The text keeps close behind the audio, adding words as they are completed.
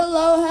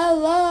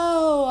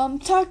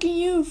talking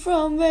you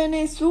from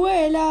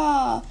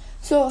Venezuela.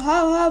 So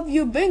how have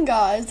you been,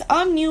 guys?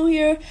 I'm new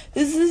here.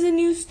 This is a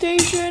new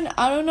station.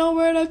 I don't know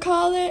where to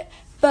call it,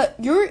 but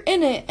you're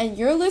in it and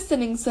you're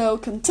listening, so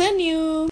continue.